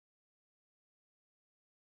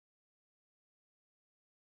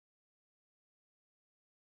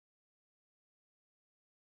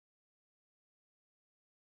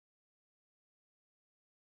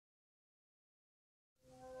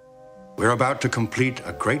We're about to complete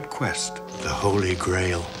a great quest, the Holy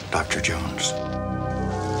Grail, Dr. Jones.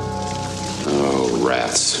 Oh,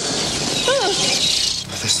 rats.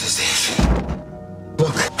 This is it.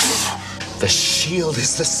 Look, the shield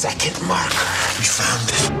is the second marker. We found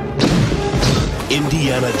it.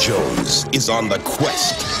 Indiana Jones is on the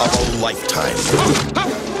quest of a lifetime.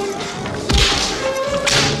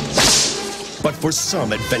 But for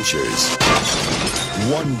some adventures,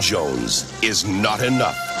 one Jones is not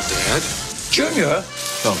enough. Dad? Junior?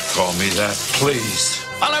 Don't call me that, please.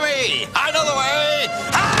 Follow me! I know the way!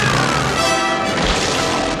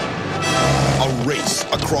 A race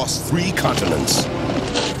across 3 continents.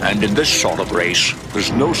 And in this sort of race,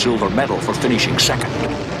 there's no silver medal for finishing second.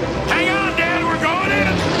 Hang on, Dad, we're going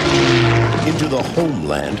in! Into the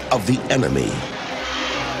homeland of the enemy.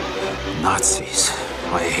 Nazis.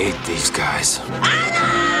 I hate these guys.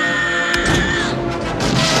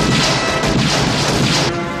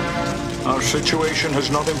 Our situation has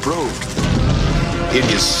not improved. In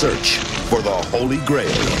his search for the Holy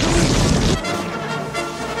Grail.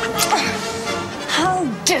 How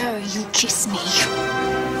dare you kiss me?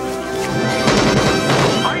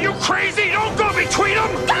 Are you crazy? Don't go between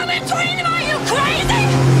them! Go between them, are you crazy?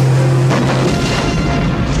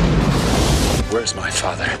 Where's my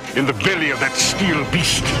father? In the belly of that steel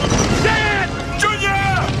beast. Dad! Junior!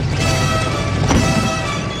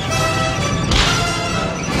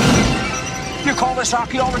 You call this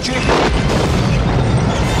archaeology?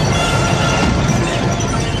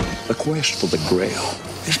 The quest for the Grail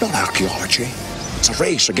is not archaeology. It's a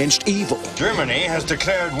race against evil. Germany has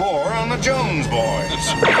declared war on the Jones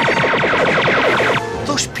boys.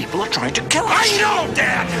 Those people are trying to kill us. I know,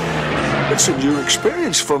 Dad! It's a new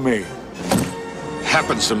experience for me.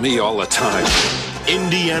 Happens to me all the time.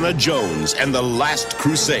 Indiana Jones and the Last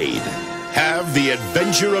Crusade. Have the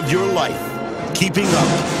adventure of your life, keeping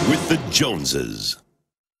up with the Joneses.